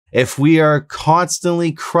If we are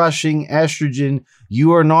constantly crushing estrogen,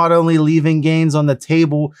 you are not only leaving gains on the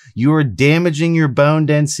table, you are damaging your bone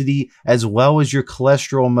density as well as your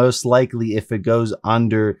cholesterol, most likely if it goes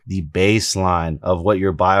under the baseline of what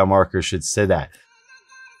your biomarker should sit at.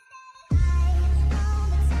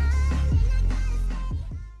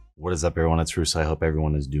 What is up, everyone? It's Russo. I hope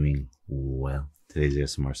everyone is doing well. Today's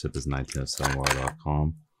ASMR sip is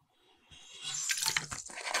 1907water.com.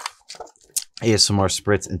 ASMR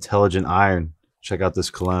Spritz Intelligent Iron. Check out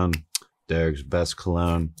this cologne. Derek's best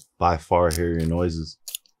cologne. By far, hear your noises.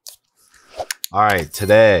 All right,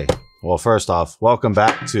 today, well, first off, welcome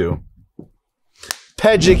back to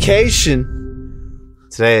PEDucation.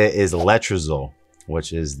 Today is Letrozole,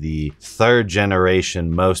 which is the third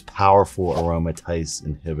generation most powerful aromatase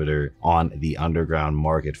inhibitor on the underground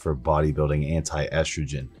market for bodybuilding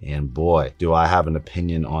anti-estrogen. And boy, do I have an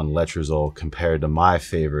opinion on Letrozole compared to my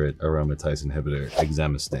favorite aromatase inhibitor,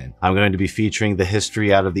 exemestane. I'm going to be featuring the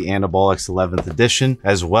history out of the Anabolics 11th edition,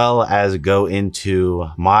 as well as go into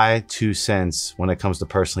my 2 cents when it comes to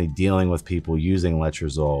personally dealing with people using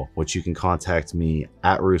Letrozole, which you can contact me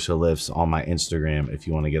at Russo Lifts on my Instagram if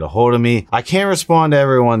you want to get a hold of me. I can't respond to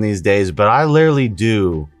everyone these days, but I literally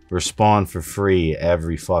do respond for free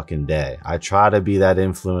every fucking day. I try to be that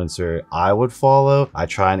influencer I would follow. I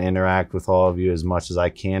try and interact with all of you as much as I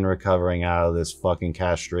can, recovering out of this fucking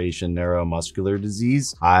castration neuromuscular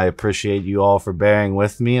disease. I appreciate you all for bearing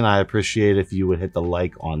with me, and I appreciate if you would hit the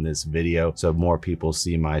like on this video so more people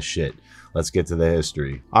see my shit. Let's get to the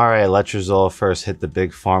history. All right, Letrozole first hit the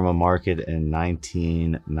big pharma market in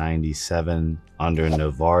 1997 under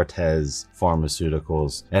Novartis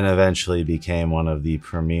Pharmaceuticals, and eventually became one of the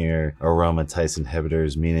premier aromatase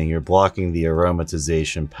inhibitors, meaning you're blocking the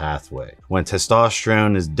aromatization pathway. When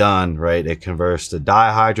testosterone is done, right, it converts to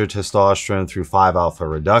dihydrotestosterone through 5-alpha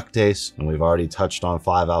reductase, and we've already touched on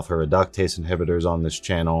 5-alpha reductase inhibitors on this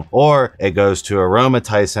channel, or it goes to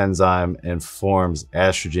aromatase enzyme and forms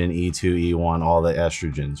estrogen, E2, E1, all the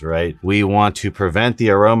estrogens, right? We want to prevent the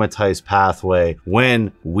aromatase pathway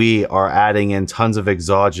when we are adding in tons of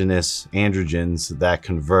exogenous androgens that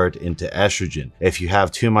convert into estrogen. If you have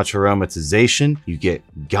too much aromatization, you get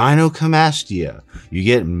gynecomastia, you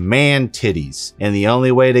get man titties, and the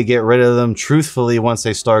only way to get rid of them truthfully once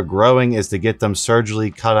they start growing is to get them surgically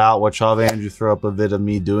cut out, which I'll have Andrew throw up a vid of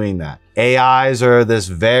me doing that. AIs are this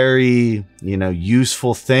very,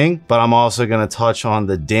 useful thing, but I'm also going to touch on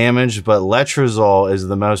the damage, but Letrozole is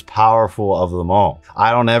the most powerful of them all.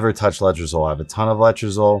 I don't ever touch Letrozole. I have a ton of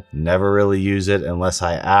Letrozole, never really use it unless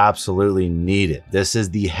I absolutely need it. This is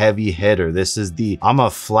the heavy hitter. This is the, I'm a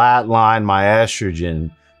flatline my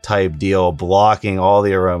estrogen type deal, blocking all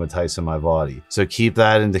the aromatase in my body. So keep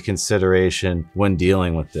that into consideration when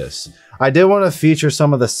dealing with this. I did want to feature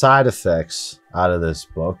some of the side effects out of this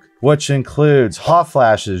book, which includes hot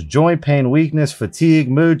flashes, joint pain, weakness, fatigue,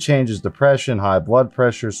 mood changes, depression, high blood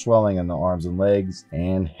pressure, swelling in the arms and legs,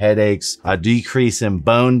 and headaches, a decrease in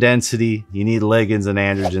bone density. You need ligands and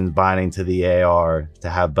androgens binding to the AR to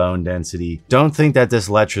have bone density. Don't think that this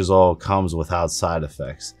Letrozole comes without side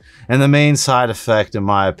effects. And the main side effect, in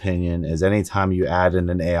my opinion, is anytime you add in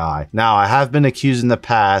an AI. Now, I have been accused in the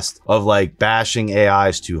past of like bashing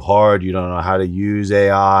AIs too hard. You don't know how to use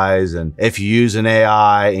AIs. And if you use an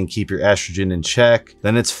AI and keep your estrogen in check,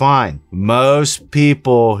 then it's fine. Most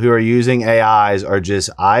people who are using AIs are just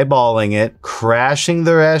eyeballing it, crashing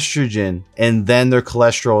their estrogen, and then their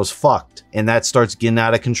cholesterol is fucked. And that starts getting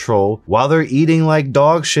out of control while they're eating like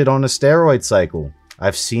dog shit on a steroid cycle.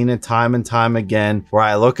 I've seen it time and time again where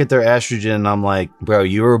I look at their estrogen and I'm like, bro,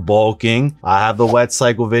 you were bulking. I have the wet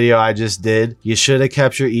cycle video I just did. You should have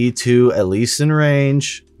kept your E2 at least in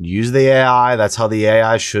range. Use the AI. That's how the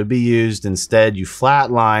AI should be used. Instead, you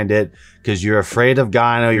flatlined it because you're afraid of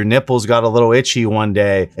gyno. Your nipples got a little itchy one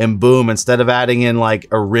day, and boom, instead of adding in like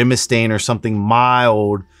aromatase or something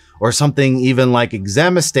mild, or something even like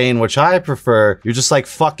exemestane, which I prefer, you're just like,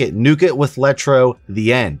 fuck it, nuke it with Letro,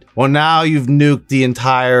 the end. Well, now you've nuked the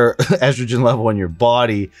entire estrogen level in your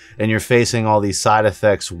body, and you're facing all these side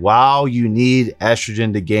effects while you need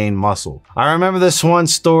estrogen to gain muscle. I remember this one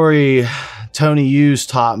story Tony Hughes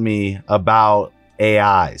taught me about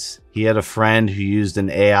AIs. He had a friend who used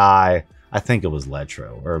an AI, I think it was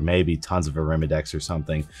Letro, or maybe tons of Arimidex or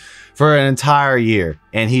something, for an entire year,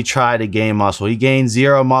 and he tried to gain muscle. He gained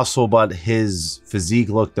 0 muscle, but his physique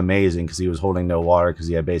looked amazing because he was holding no water because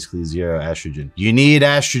he had basically 0 estrogen. You need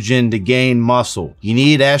estrogen to gain muscle. You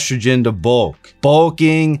need estrogen to bulk.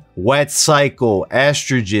 Bulking, wet cycle,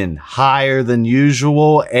 estrogen higher than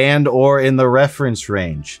usual and or in the reference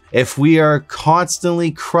range. If we are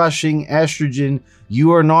constantly crushing estrogen,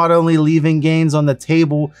 you are not only leaving gains on the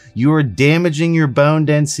table, you are damaging your bone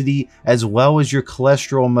density as well as your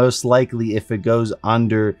cholesterol, most likely, if it goes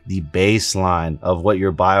under the baseline of what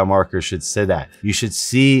your biomarker should sit at. You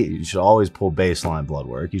should always pull baseline blood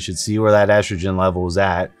work. You should see where that estrogen level is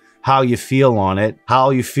at, how you feel on it,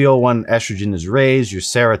 how you feel when estrogen is raised. Your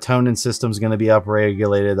serotonin system is going to be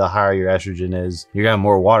upregulated the higher your estrogen is. You're going to have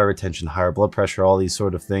more water retention, higher blood pressure, all these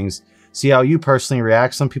sort of things. See how you personally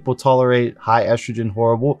react. Some people tolerate high estrogen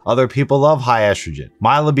horrible. Other people love high estrogen.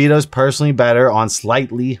 My libido is personally better on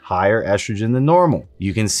slightly higher estrogen than normal.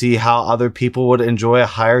 You can see how other people would enjoy a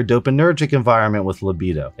higher dopaminergic environment with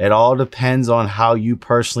libido. It all depends on how you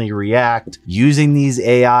personally react. Using these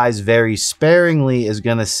AIs very sparingly is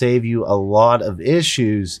going to save you a lot of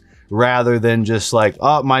issues, rather than just like,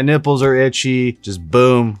 oh, my nipples are itchy, just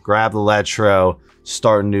boom, grab the Letro,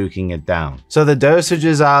 start nuking it down. So the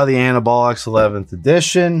dosages out of the Anabolics 11th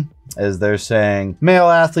edition, as they're saying, male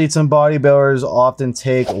athletes and bodybuilders often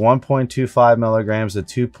take 1.25 milligrams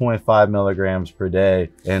to 2.5 milligrams per day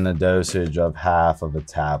in a dosage of half of a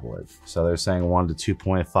tablet. So they're saying 1 to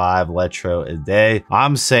 2.5 Letro a day.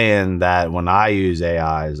 I'm saying that when I use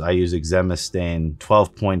AIs, I use exemestane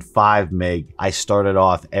 12.5 mg. I start it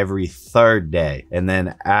off every third day. And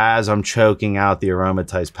then as I'm choking out the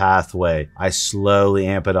aromatase pathway, I slowly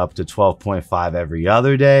amp it up to 12.5 every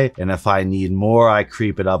other day. And if I need more, I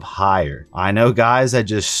creep it up higher. I know guys that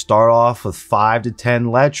just start off with 5 to 10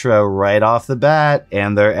 Letro right off the bat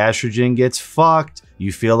and their estrogen gets fucked.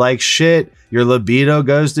 You feel like shit. Your libido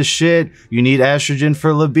goes to shit. You need estrogen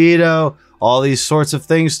for libido. All these sorts of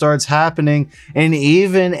things starts happening. And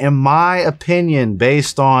even in my opinion,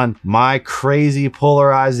 based on my crazy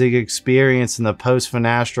polarizing experience in the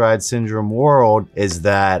post-finasteride syndrome world, is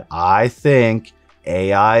that I think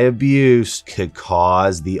AI abuse could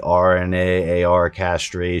cause the RNA AR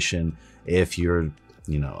castration if you're,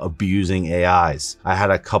 abusing AIs. I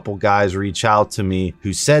had a couple guys reach out to me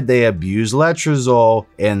who said they abused letrozole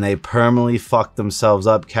and they permanently fucked themselves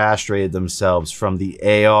up, castrated themselves from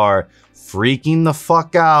the AR, freaking the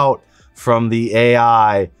fuck out from the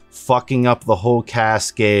AI, fucking up the whole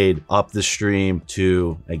cascade up the stream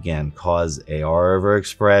to, again, cause AR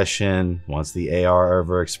overexpression. Once the AR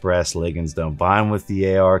overexpressed, ligands don't bind with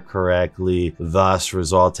the AR correctly, thus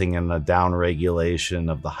resulting in a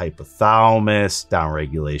downregulation of the hypothalamus,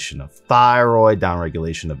 downregulation of thyroid,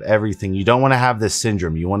 downregulation of everything. You don't want to have this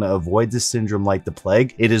syndrome. You want to avoid this syndrome like the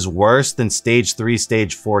plague. It is worse than stage 3,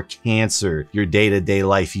 stage 4 cancer, your day-to-day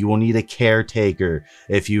life. You will need a caretaker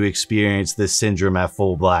if you experience this syndrome at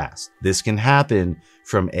full blast. This can happen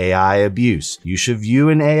from AI abuse. You should view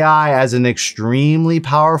an AI as an extremely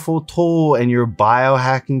powerful tool in your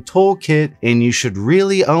biohacking toolkit, and you should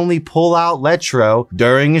really only pull out Letro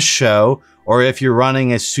during a show, or if you're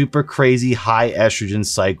running a super crazy high estrogen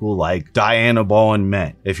cycle like Dianabol in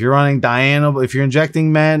men. If you're running Dianabol, if you're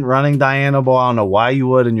injecting men, running Dianabol, I don't know why you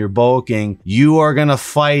would, and you're bulking, you are gonna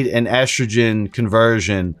fight an estrogen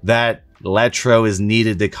conversion that Letro is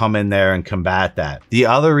needed to come in there and combat that. The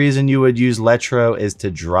other reason you would use Letro is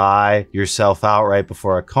to dry yourself out right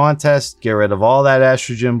before a contest, get rid of all that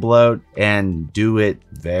estrogen bloat, and do it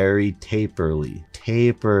very taperly.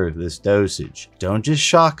 Taper this dosage. Don't just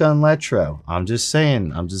shotgun Letro. I'm just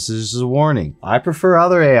saying, this is a warning. I prefer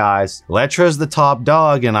other AIs. Letro's the top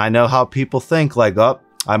dog, and I know how people think like, oh,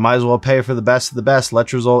 I might as well pay for the best of the best.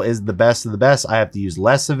 Letrozole is the best of the best. I have to use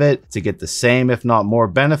less of it to get the same, if not more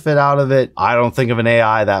benefit out of it. I don't think of an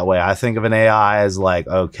AI that way. I think of an AI as like,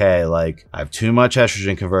 okay, like I have too much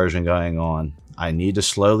estrogen conversion going on. I need to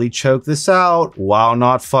slowly choke this out while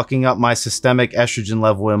not fucking up my systemic estrogen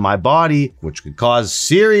level in my body, which could cause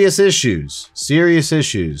serious issues,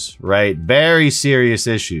 right? Very serious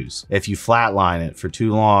issues if you flatline it for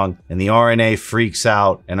too long and the RNA freaks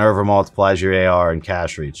out and overmultiplies your AR and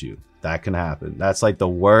castrates you. That can happen. That's like the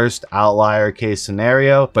worst outlier case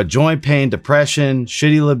scenario. But joint pain, depression,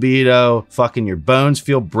 shitty libido, fucking your bones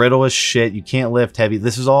feel brittle as shit. You can't lift heavy.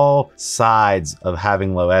 This is all sides of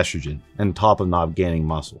having low estrogen and top of not gaining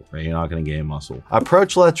muscle, right? You're not going to gain muscle.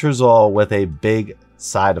 Approach letrozole with a big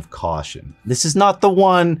side of caution. This is not the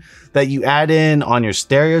one that you add in on your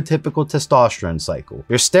stereotypical testosterone cycle.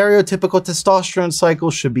 Your stereotypical testosterone cycle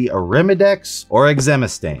should be Arimidex or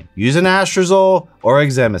exemestane. Use an Astrozole or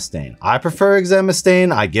exemestane. I prefer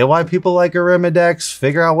exemestane. I get why people like Arimidex.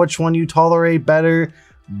 Figure out which one you tolerate better.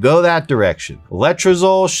 Go that direction.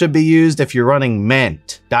 Letrozole should be used if you're running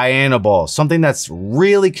Ment, Dianabol, something that's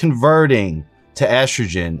really converting to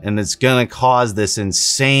estrogen and it's gonna cause this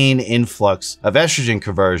insane influx of estrogen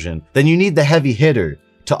conversion. Then you need the heavy hitter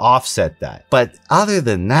to offset that. But other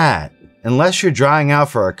than that, Unless you're drying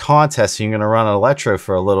out for a contest and you're gonna run a Letro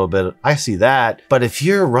for a little bit, I see that. But if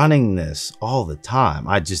you're running this all the time,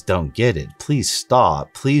 I just don't get it. Please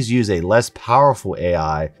stop. Please use a less powerful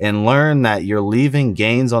AI and learn that you're leaving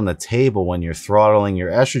gains on the table when you're throttling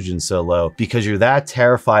your estrogen so low because you're that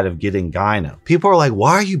terrified of getting gyno. People are like,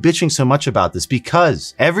 why are you bitching so much about this?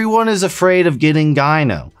 Because everyone is afraid of getting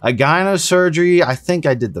gyno. A gyno surgery, I think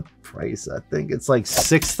I did the price. I think it's like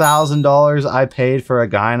 $6,000 I paid for a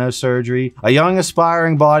gyno surgery. A young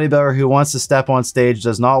aspiring bodybuilder who wants to step on stage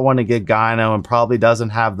does not want to get gyno and probably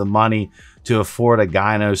doesn't have the money to afford a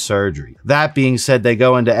gyno surgery. That being said, they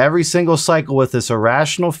go into every single cycle with this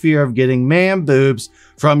irrational fear of getting man boobs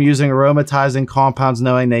from using aromatizing compounds,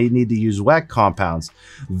 knowing they need to use wet compounds.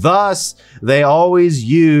 Thus, they always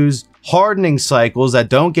use hardening cycles that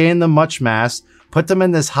don't gain them much mass, put them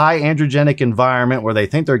in this high androgenic environment where they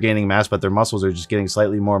think they're gaining mass, but their muscles are just getting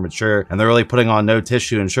slightly more mature and they're really putting on no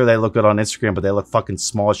tissue. And sure, they look good on Instagram, but they look fucking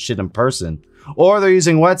small as shit in person. Or they're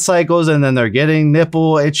using wet cycles and then they're getting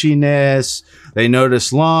nipple itchiness, they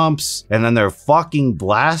notice lumps, and then they're fucking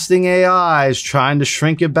blasting AIs trying to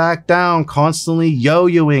shrink it back down, constantly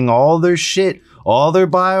yo-yoing all their shit. All their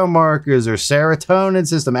biomarkers, their serotonin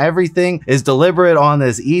system, everything is deliberate on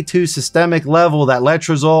this E2 systemic level that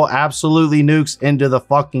Letrozole absolutely nukes into the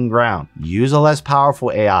fucking ground. Use a less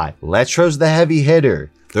powerful AI. Letro's the heavy hitter.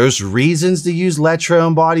 There's reasons to use Letro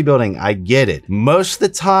in bodybuilding, I get it. Most of the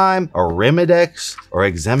time, Arimidex or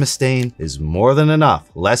Exemestane is more than enough.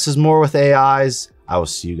 Less is more with AIs. I will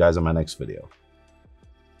see you guys in my next video.